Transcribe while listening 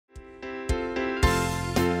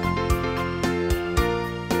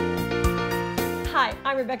Hi,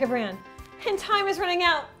 I'm Rebecca Brand, and time is running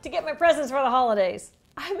out to get my presents for the holidays.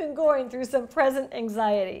 I've been going through some present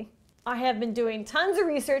anxiety. I have been doing tons of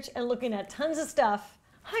research and looking at tons of stuff.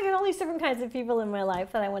 I got all these different kinds of people in my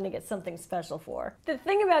life that I want to get something special for. The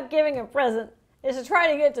thing about giving a present is to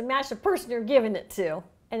try to get it to match the person you're giving it to.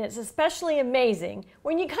 And it's especially amazing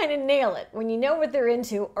when you kind of nail it, when you know what they're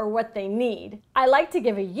into or what they need. I like to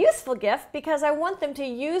give a useful gift because I want them to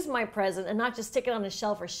use my present and not just stick it on a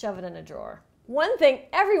shelf or shove it in a drawer. One thing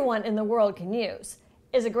everyone in the world can use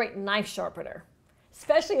is a great knife sharpener,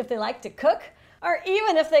 especially if they like to cook or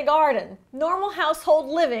even if they garden. Normal household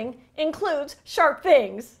living includes sharp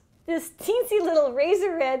things. This teensy little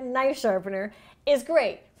razor red knife sharpener is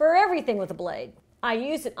great for everything with a blade. I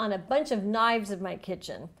use it on a bunch of knives in my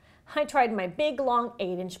kitchen. I tried my big long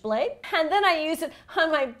 8-inch blade, and then I use it on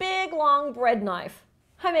my big long bread knife.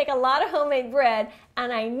 I make a lot of homemade bread,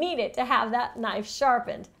 and I needed to have that knife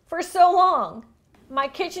sharpened for so long. My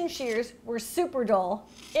kitchen shears were super dull.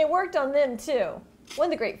 It worked on them too. One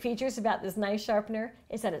of the great features about this knife sharpener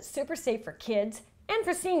is that it's super safe for kids and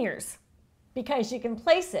for seniors because you can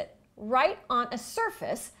place it right on a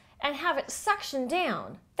surface and have it suction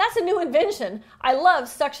down. That's a new invention. I love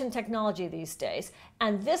suction technology these days,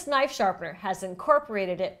 and this knife sharpener has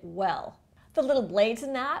incorporated it well. The little blades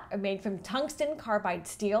in that are made from tungsten carbide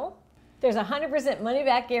steel. There's a 100%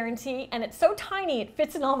 money-back guarantee, and it's so tiny it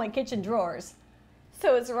fits in all my kitchen drawers.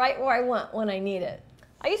 So it's right where I want when I need it.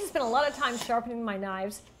 I used to spend a lot of time sharpening my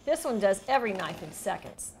knives. This one does every knife in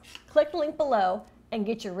seconds. Click the link below and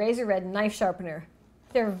get your razor red knife sharpener.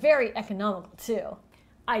 They're very economical too.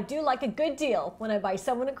 I do like a good deal when I buy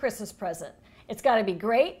someone a Christmas present. It's got to be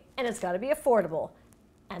great and it's got to be affordable.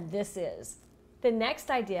 And this is. The next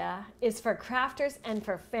idea is for crafters and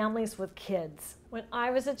for families with kids. When I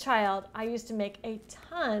was a child, I used to make a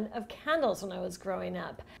ton of candles when I was growing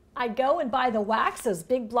up. I'd go and buy the wax, those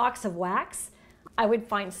big blocks of wax. I would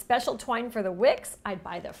find special twine for the wicks. I'd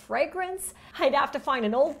buy the fragrance. I'd have to find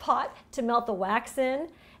an old pot to melt the wax in.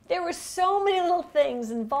 There were so many little things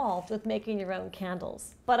involved with making your own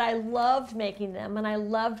candles, but I loved making them and I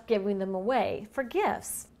loved giving them away for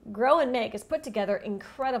gifts. Grow and Make has put together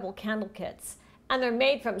incredible candle kits, and they're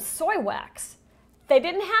made from soy wax. They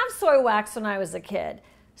didn't have soy wax when I was a kid.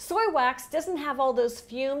 Soy wax doesn't have all those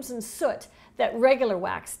fumes and soot that regular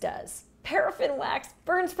wax does. Paraffin wax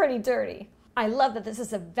burns pretty dirty. I love that this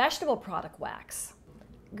is a vegetable product wax.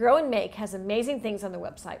 Grow and Make has amazing things on their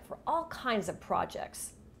website for all kinds of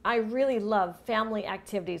projects. I really love family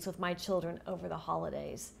activities with my children over the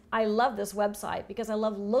holidays. I love this website because I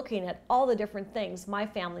love looking at all the different things my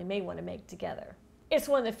family may want to make together. It's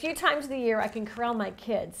one of the few times of the year I can corral my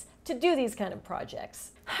kids to do these kind of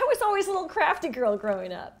projects. I was always a little crafty girl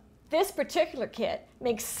growing up. This particular kit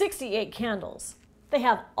makes 68 candles. They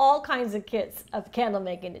have all kinds of kits of candle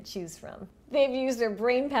making to choose from. They've used their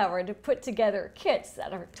brain power to put together kits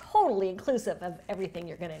that are totally inclusive of everything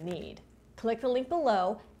you're going to need. Click the link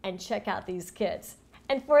below and check out these kits.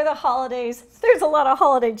 And for the holidays, there's a lot of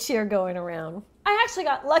holiday cheer going around. I actually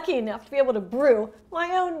got lucky enough to be able to brew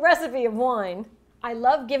my own recipe of wine. I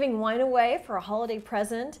love giving wine away for a holiday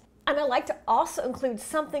present, and I like to also include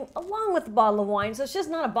something along with the bottle of wine, so it's just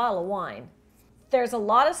not a bottle of wine. There's a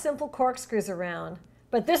lot of simple corkscrews around,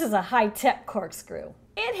 but this is a high-tech corkscrew.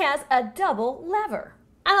 It has a double lever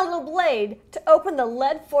and a little blade to open the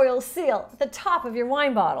lead foil seal at the top of your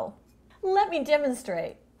wine bottle. Let me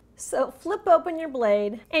demonstrate. So flip open your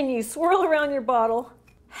blade and you swirl around your bottle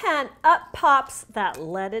and up pops that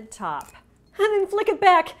leaded top. And then flick it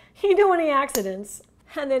back, you don't want any accidents.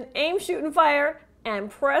 And then aim, shoot, and fire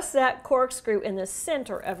and press that corkscrew in the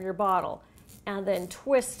center of your bottle and then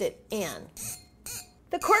twist it in.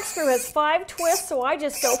 The corkscrew has 5 twists, so I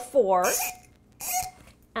just go 4.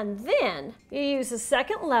 And then you use the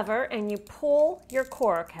second lever and you pull your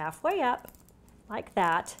cork halfway up like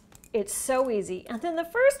that. It's so easy. And then the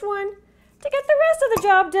first one to get the rest of the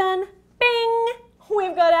job done. Bing!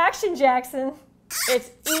 We've got action, Jackson.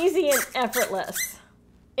 It's easy and effortless.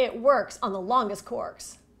 It works on the longest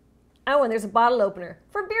corks. Oh, and there's a bottle opener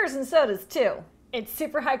for beers and sodas too. It's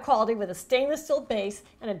super high quality with a stainless steel base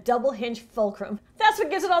and a double hinge fulcrum. That's what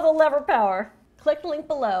gives it all the lever power. Click the link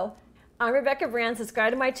below. I'm Rebecca Brand,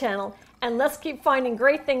 subscribe to my channel, and let's keep finding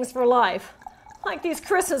great things for life, like these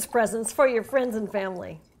Christmas presents for your friends and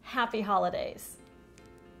family. Happy holidays.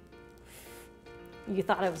 You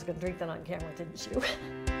thought I was going to drink that on camera, didn't you?